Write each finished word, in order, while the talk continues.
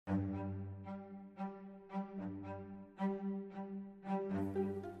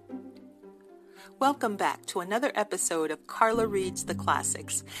Welcome back to another episode of Carla Reads the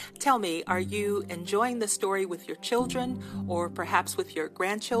Classics. Tell me, are you enjoying the story with your children or perhaps with your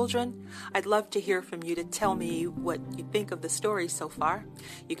grandchildren? I'd love to hear from you to tell me what you think of the story so far.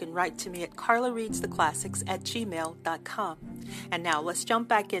 You can write to me at carlareadstheclassics@gmail.com. And now let's jump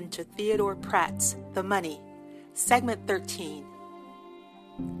back into Theodore Pratt's The Money, segment 13.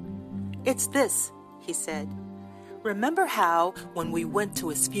 "It's this," he said. "Remember how, when we went to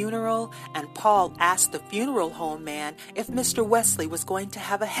his funeral, and Paul asked the funeral home man if Mr. Wesley was going to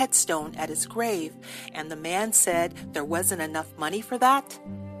have a headstone at his grave, and the man said there wasn't enough money for that?"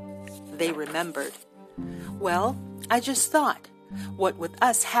 They remembered. "Well, I just thought, what with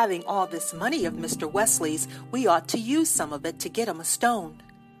us having all this money of Mr. Wesley's, we ought to use some of it to get him a stone."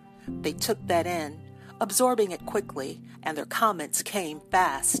 They took that in, absorbing it quickly, and their comments came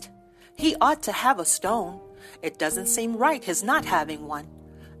fast. "He ought to have a stone. It doesn't seem right his not having one.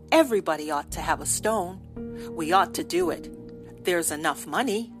 Everybody ought to have a stone. We ought to do it. There's enough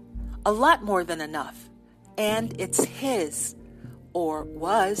money, a lot more than enough, and it's his, or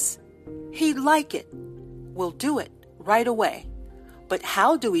was. He'd like it. We'll do it right away. But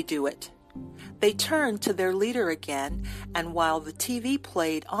how do we do it?" They turned to their leader again, and while the TV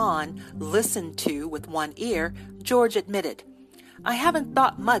played on, listened to with one ear, George admitted, "I haven't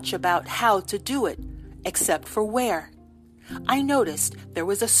thought much about how to do it, except for where. I noticed there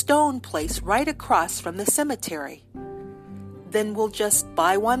was a stone place right across from the cemetery." "Then we'll just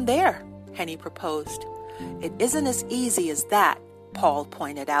buy one there," Henny proposed. "It isn't as easy as that," Paul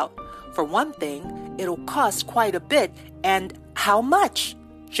pointed out. "For one thing, it'll cost quite a bit, and how much?"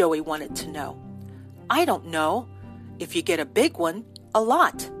 Joey wanted to know. "I don't know. If you get a big one, a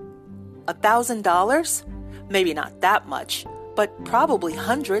lot. $1,000? Maybe not that much, but probably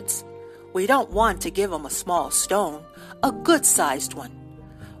hundreds. We don't want to give him a small stone, a good-sized one.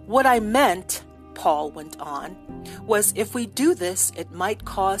 What I meant," Paul went on, "was if we do this, it might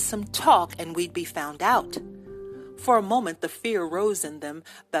cause some talk and we'd be found out." For a moment the fear rose in them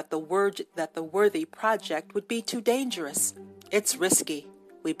that the worthy project would be too dangerous. "It's risky.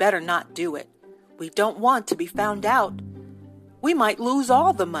 We better not do it. We don't want to be found out. We might lose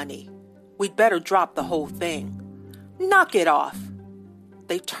all the money. We'd better drop the whole thing." "Knock it off."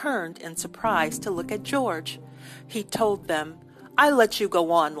 They turned in surprise to look at George. He told them, "I let you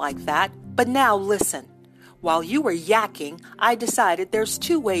go on like that, but now listen. While you were yakking, I decided there's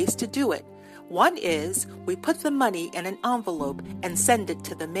two ways to do it. One is we put the money in an envelope and send it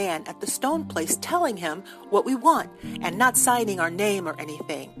to the man at the stone place telling him what we want and not signing our name or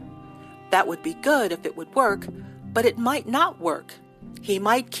anything. That would be good if it would work, but it might not work. He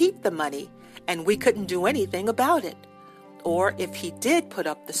might keep the money, and we couldn't do anything about it. Or if he did put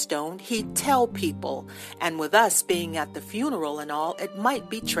up the stone, he'd tell people, and with us being at the funeral and all, it might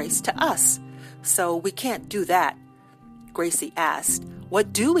be traced to us. So we can't do that." Gracie asked,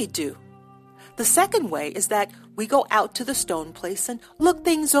 "What do we do?" "The second way is that we go out to the stone place and look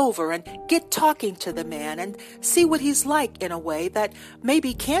things over and get talking to the man and see what he's like in a way that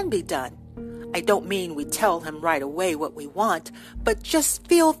maybe can be done. I don't mean we tell him right away what we want, but just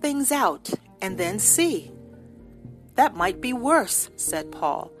feel things out and then see." "That might be worse," said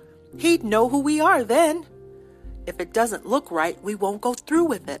Paul. "He'd know who we are then." "If it doesn't look right, we won't go through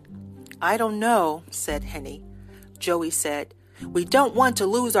with it." "I don't know," said Henny. Joey said, "We don't want to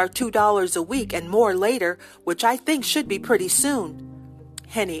lose our $2 a week and more later, which I think should be pretty soon."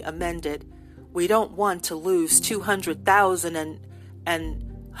 Henny amended, "We don't want to lose 200,000 and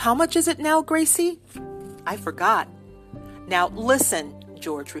how much is it now, Gracie?" "I forgot." "Now listen,"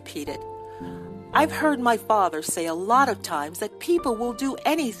 George repeated. "I've heard my father say a lot of times that people will do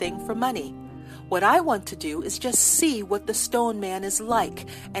anything for money. What I want to do is just see what the stone man is like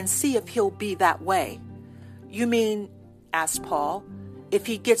and see if he'll be that way." "You mean," asked Paul, "if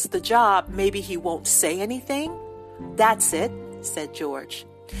he gets the job, maybe he won't say anything?" "That's it," said George.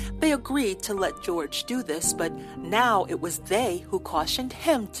 They agreed to let George do this, but now it was they who cautioned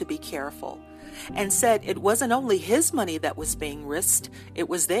him to be careful and said it wasn't only his money that was being risked, it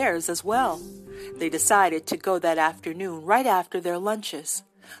was theirs as well. They decided to go that afternoon right after their lunches.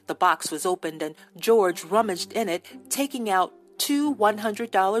 The box was opened and George rummaged in it, taking out 2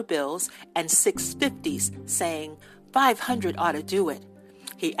 $100 bills and 6 50s, saying, "500 ought to do it."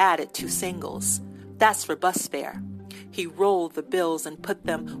 He added 2 singles. "That's for bus fare." He rolled the bills and put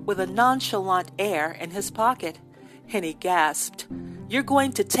them with a nonchalant air in his pocket. Henny gasped, "You're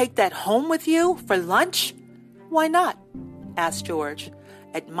going to take that home with you for lunch?" "Why not?" asked George.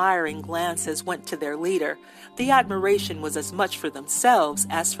 Admiring glances went to their leader. The admiration was as much for themselves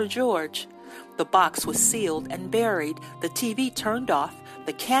as for George. The box was sealed and buried, the TV turned off,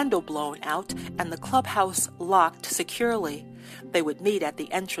 the candle blown out, and the clubhouse locked securely. They would meet at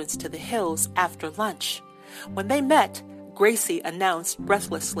the entrance to the hills after lunch. When they met, Gracie announced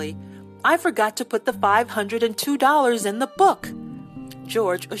breathlessly, "I forgot to put the $502 in the book."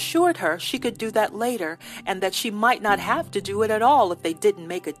 George assured her she could do that later, and that she might not have to do it at all if they didn't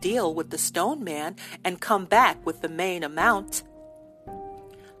make a deal with the stone man and come back with the main amount.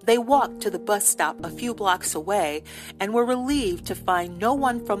 They walked to the bus stop a few blocks away and were relieved to find no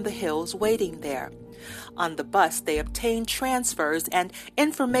one from the hills waiting there. On the bus, they obtained transfers and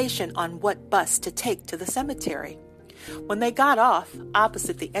information on what bus to take to the cemetery. When they got off,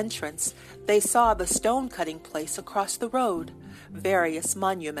 opposite the entrance, they saw the stone-cutting place across the road. Various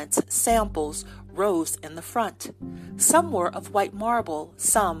monuments, samples, rose in the front. Some were of white marble,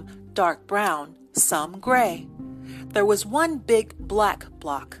 some dark brown, some gray. There was one big black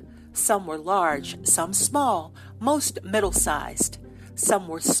block. Some were large, some small, most middle-sized. Some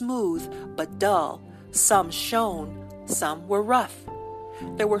were smooth but dull. Some shone, some were rough.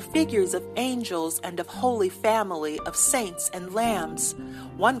 There were figures of angels and of Holy Family, of saints and lambs.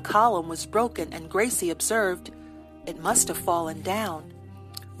 One column was broken, and Gracie observed, "It must have fallen down."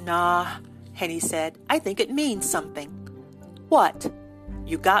 "Nah," Henny said, "I think it means something." "What?"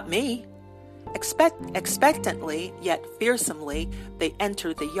 "You got me." Expectantly, yet fearsomely, they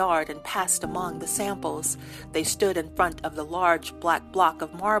entered the yard and passed among the samples. They stood in front of the large black block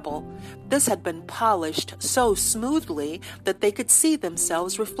of marble. This had been polished so smoothly that they could see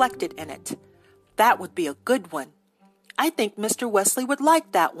themselves reflected in it. That would be a good one. "I think Mr. Wesley would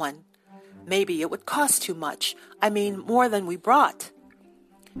like that one." "Maybe it would cost too much. I mean, more than we brought."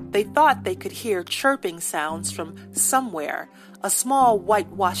 They thought they could hear chirping sounds from somewhere. A small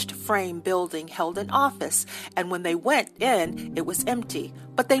whitewashed frame building held an office, and when they went in, it was empty.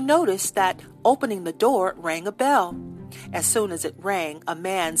 But they noticed that, opening the door, rang a bell. As soon as it rang, a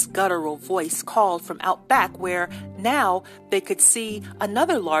man's guttural voice called from out back where, now, they could see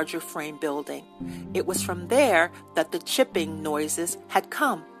another larger frame building. It was from there that the chipping noises had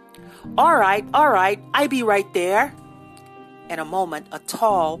come. All right, I be right there." In a moment, a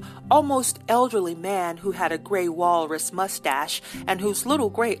tall, almost elderly man who had a gray walrus mustache and whose little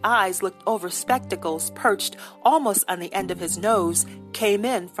gray eyes looked over spectacles perched almost on the end of his nose came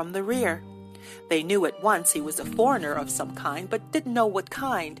in from the rear. They knew at once he was a foreigner of some kind, but didn't know what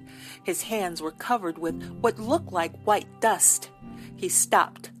kind. His hands were covered with what looked like white dust. He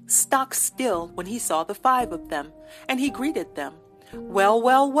stopped, stock still, when he saw the five of them, and he greeted them. Well,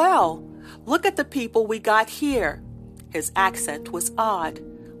 look at the people we got here." His accent was odd.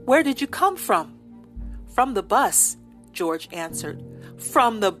 "Where did you come from?" "From the bus," George answered.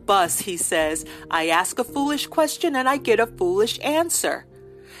 "From the bus," he says. "I ask a foolish question and I get a foolish answer."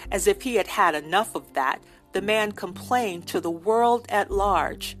 As if he had had enough of that, the man complained to the world at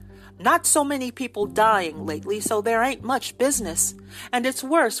large. "Not so many people dying lately, so there ain't much business. And it's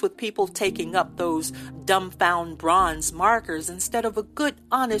worse with people taking up those dumbfound bronze markers instead of a good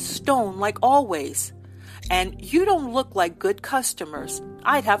honest stone like always. And you don't look like good customers.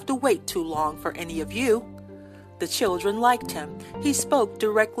 I'd have to wait too long for any of you." The children liked him. He spoke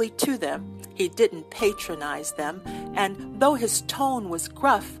directly to them. He didn't patronize them, and though his tone was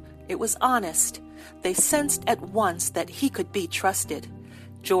gruff, it was honest. They sensed at once that he could be trusted.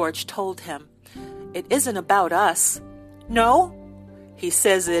 George told him, "It isn't about us." "No?" "He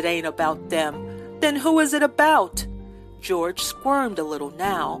says it ain't about them." "Then who is it about?" George squirmed a little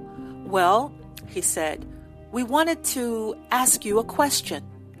now. "Well," he said, "we wanted to ask you a question."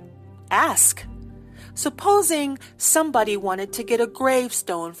 "Ask." "Supposing somebody wanted to get a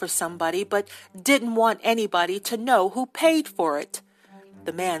gravestone for somebody but didn't want anybody to know who paid for it."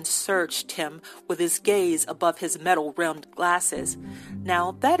 The man searched him with his gaze above his metal-rimmed glasses.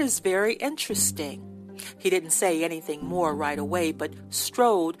 "Now, that is very interesting." He didn't say anything more right away, but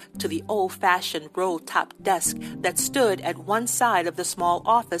strode to the old-fashioned roll-top desk that stood at one side of the small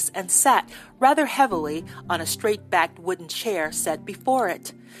office and sat rather heavily on a straight-backed wooden chair set before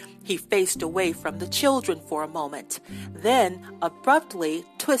it. He faced away from the children for a moment, then abruptly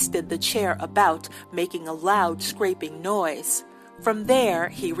twisted the chair about, making a loud scraping noise. From there,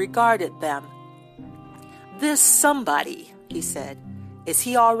 he regarded them. "This somebody," he said, "is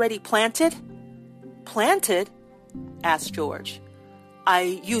he already planted?" "Planted?" asked George. "I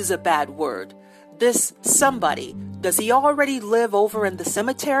use a bad word. This somebody, does he already live over in the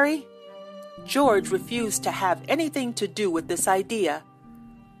cemetery?" George refused to have anything to do with this idea.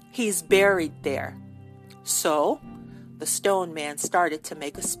 "He's buried there." "So?" The stone man started to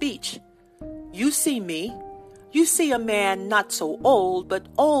make a speech. "You see me. You see a man not so old, but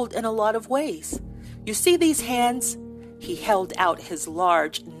old in a lot of ways. You see these hands? He held out his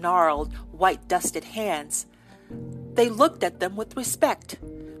large, gnarled, white-dusted hands. They looked at them with respect.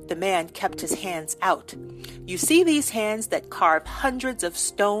 The man kept his hands out. You see these hands that carve hundreds of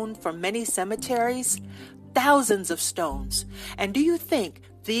stone from many cemeteries? Thousands of stones. And do you think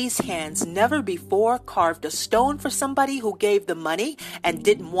these hands never before carved a stone for somebody who gave the money and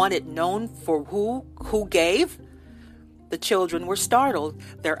didn't want it known for who gave? The children were startled.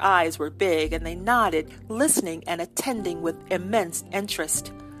 Their eyes were big, and they nodded, listening and attending with immense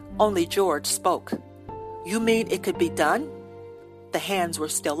interest. Only George spoke. You mean it could be done? The hands were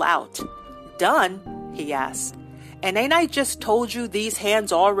still out. Done? He asked. And ain't I just told you these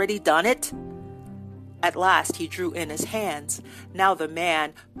hands already done it? At last he drew in his hands. Now the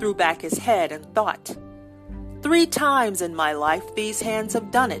man threw back his head and thought. 3 times in my life these hands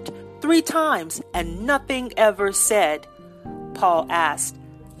have done it. 3 times, and nothing ever said. Paul asked,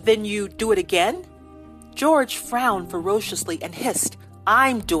 Then you do it again? George frowned ferociously and hissed,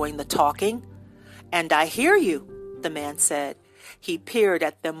 I'm doing the talking. And I hear you, the man said. He peered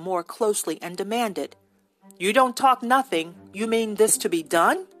at them more closely and demanded, You don't talk nothing. You mean this to be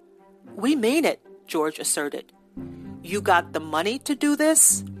done? We mean it, George asserted. You got the money to do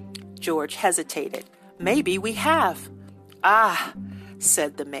this? George hesitated. Maybe we have. Ah,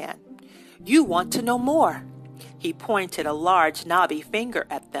 said the man. You want to know more. He pointed a large knobby finger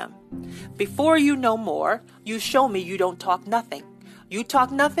at them. Before you know more, you show me you don't talk nothing. You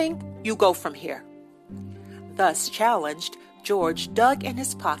talk nothing, you go from here. Thus challenged, George dug in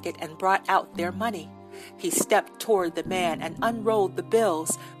his pocket and brought out their money. He stepped toward the man and unrolled the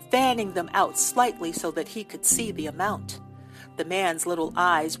bills, fanning them out slightly so that he could see the amount. The man's little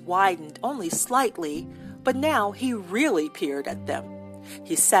eyes widened only slightly, but now he really peered at them.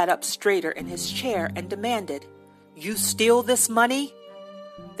 He sat up straighter in his chair and demanded, You steal this money?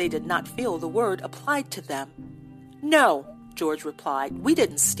 They did not feel the word applied to them. No, George replied, we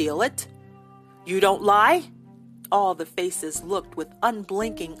didn't steal it. You don't lie? All the faces looked with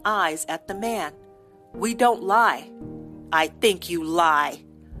unblinking eyes at the man. We don't lie. I think you lie.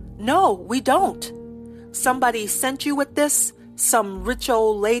 No, we don't. Somebody sent you with this? Some rich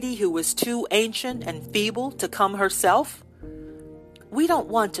old lady who was too ancient and feeble to come herself? We don't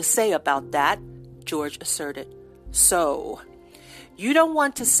want to say about that, George asserted. So, you don't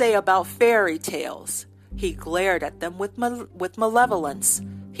want to say about fairy tales. He glared at them with malevolence.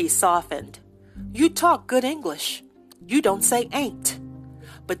 He softened. You talk good English. You don't say ain't.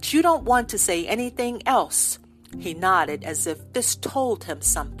 But you don't want to say anything else. He nodded as if this told him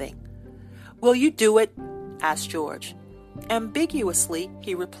something. Will you do it? Asked George. Ambiguously,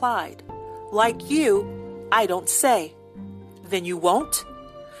 he replied. Like you, I don't say. Then you won't?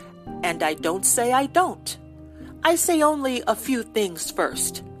 And I don't say I don't. I say only a few things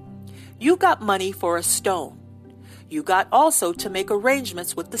first. You got money for a stone. You got also to make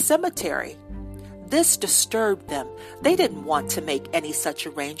arrangements with the cemetery. This disturbed them. They didn't want to make any such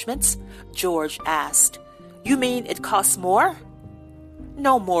arrangements. George asked, You mean it costs more?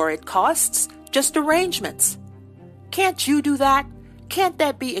 No more it costs, just arrangements. Can't you do that? Can't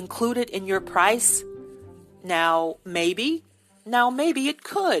that be included in your price? Now, maybe it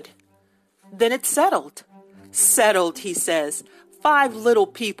could. Then it's settled. Settled, he says. 5 little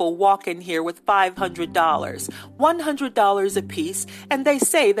people walk in here with $500, $100 apiece, and they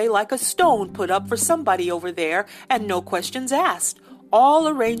say they like a stone put up for somebody over there, and no questions asked. All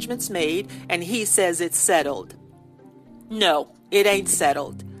arrangements made, and he says it's settled. No, it ain't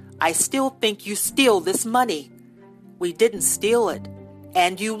settled. I still think you steal this money. We didn't steal it.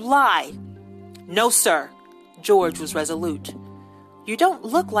 And you lie. No, sir. George was resolute. You don't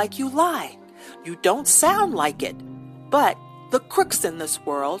look like you lie. You don't sound like it. But the crooks in this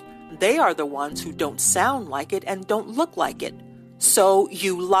world, they are the ones who don't sound like it and don't look like it. So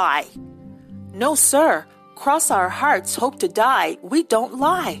you lie. No, sir. Cross our hearts, hope to die. We don't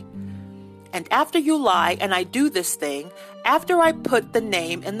lie. And after you lie and I do this thing, after I put the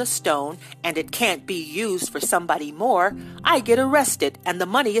name in the stone and it can't be used for somebody more, I get arrested and the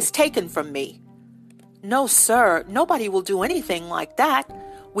money is taken from me. No, sir. Nobody will do anything like that.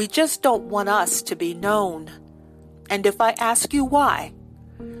 We just don't want us to be known. And if I ask you why?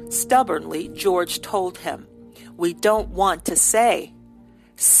 Stubbornly, George told him, We don't want to say.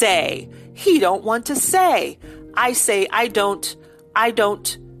 Say. He don't want to say. I say I don't.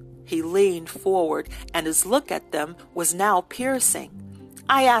 He leaned forward, and his look at them was now piercing.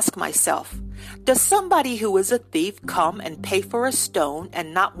 I ask myself, does somebody who is a thief come and pay for a stone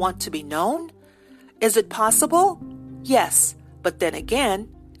and not want to be known? Is it possible? Yes, but then again,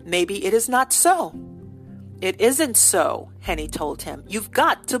 maybe it is not so. It isn't so, Henny told him. You've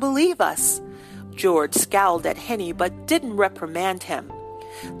got to believe us. George scowled at Henny but didn't reprimand him.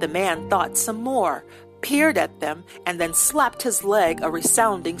 The man thought some more, peered at them, and then slapped his leg a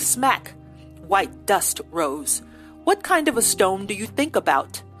resounding smack. White dust rose. "What kind of a stone do you think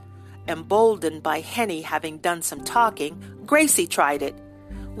about?" Emboldened by Henny having done some talking, Gracie tried it.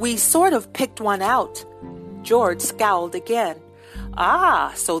 "We sort of picked one out." George scowled again.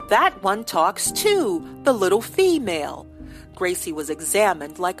 "Ah, so that one talks too, the little female." Gracie was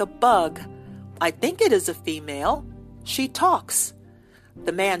examined like a bug. "I think it is a female. She talks."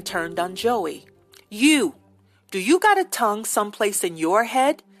 The man turned on Joey. Do you got a tongue someplace in your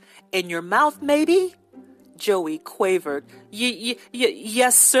head? In your mouth, maybe?" Joey quavered.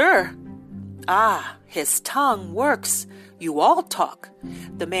 Yes, sir." "Ah, his tongue works. You all talk."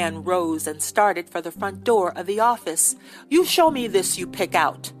 The man rose and started for the front door of the office. "You show me this you pick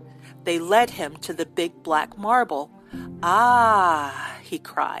out." They led him to the big black marble. "Ah," he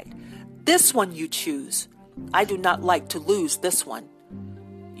cried, "this one you choose. I do not like to lose this one."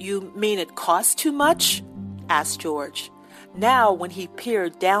 "You mean it costs too much?" asked George. Now, when he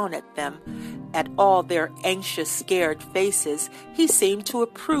peered down at them, at all their anxious, scared faces, he seemed to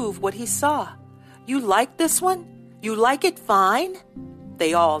approve what he saw. "You like this one? You like it fine?"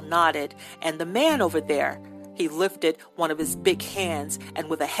 They all nodded, and the man over there, he lifted one of his big hands and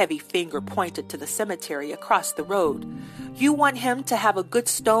with a heavy finger pointed to the cemetery across the road. "You want him to have a good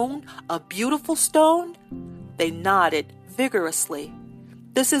stone, a beautiful stone?" They nodded vigorously.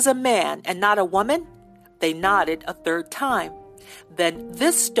 "This is a man and not a woman?" They nodded a third time. "Then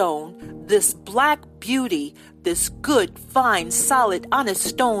this stone, this black beauty, this good, fine, solid, honest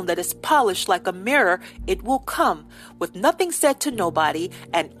stone that is polished like a mirror, it will come, with nothing said to nobody,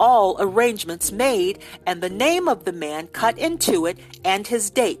 and all arrangements made, and the name of the man cut into it, and his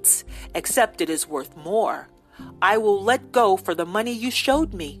dates, except it is worth more. I will let go for the money you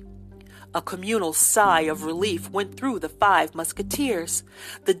showed me." A communal sigh of relief went through the 5 musketeers.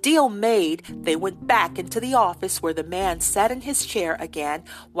 The deal made, they went back into the office where the man sat in his chair again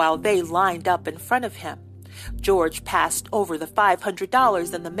while they lined up in front of him. George passed over the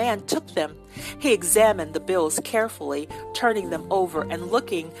 $500 and the man took them. He examined the bills carefully, turning them over and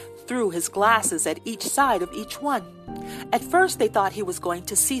looking through his glasses at each side of each one. At first they thought he was going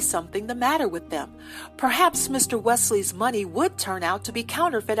to see something the matter with them. Perhaps Mr. Wesley's money would turn out to be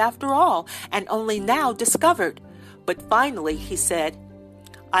counterfeit after all, and only now discovered. But finally he said,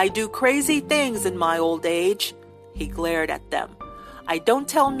 "I do crazy things in my old age." He glared at them. "I don't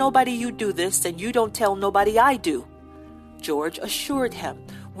tell nobody you do this, and you don't tell nobody I do." George assured him,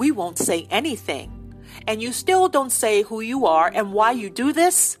 "We won't say anything." "And you still don't say who you are and why you do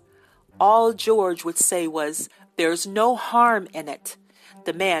this?" All George would say was, "There's no harm in it."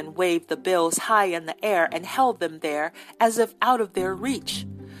 The man waved the bills high in the air and held them there as if out of their reach.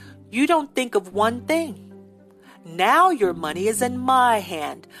 "You don't think of one thing. Now your money is in my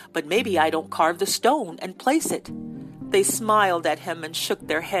hand, but maybe I don't carve the stone and place it." They smiled at him and shook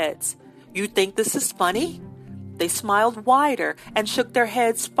their heads. "You think this is funny?" They smiled wider and shook their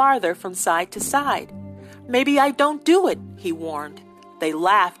heads farther from side to side. "Maybe I don't do it," he warned. They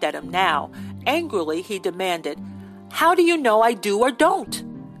laughed at him now. Angrily, he demanded, "How do you know I do or don't?"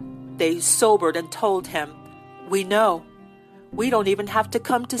 They sobered and told him, "We know. We don't even have to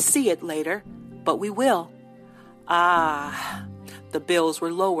come to see it later, but we will." Ah, the bills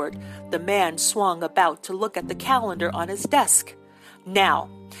were lowered. The man swung about to look at the calendar on his desk. "Now,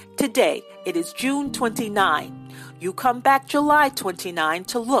 today it is June 29. You come back July 29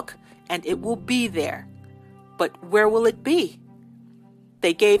 to look, and it will be there." "But where will it be?"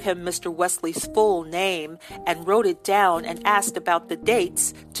 They gave him Mr. Wesley's full name and wrote it down and asked about the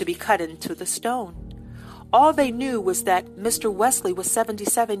dates to be cut into the stone. All they knew was that Mr. Wesley was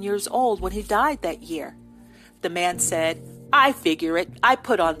 77 years old when he died that year. The man said, "I figure it. I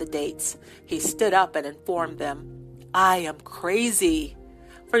put on the dates." He stood up and informed them, "I am crazy."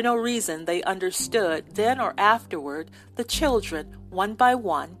 For no reason they understood, then or afterward, the children, one by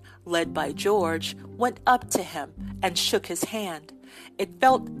one, led by George, went up to him and shook his hand. It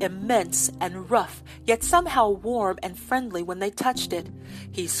felt immense and rough, yet somehow warm and friendly when they touched it.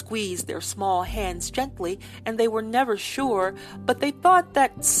 He squeezed their small hands gently, and they were never sure, but they thought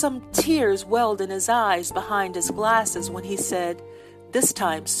that some tears welled in his eyes behind his glasses when he said, this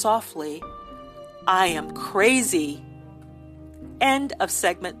time softly, "I am crazy." End of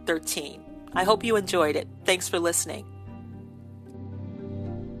segment 13. I hope you enjoyed it. Thanks for listening.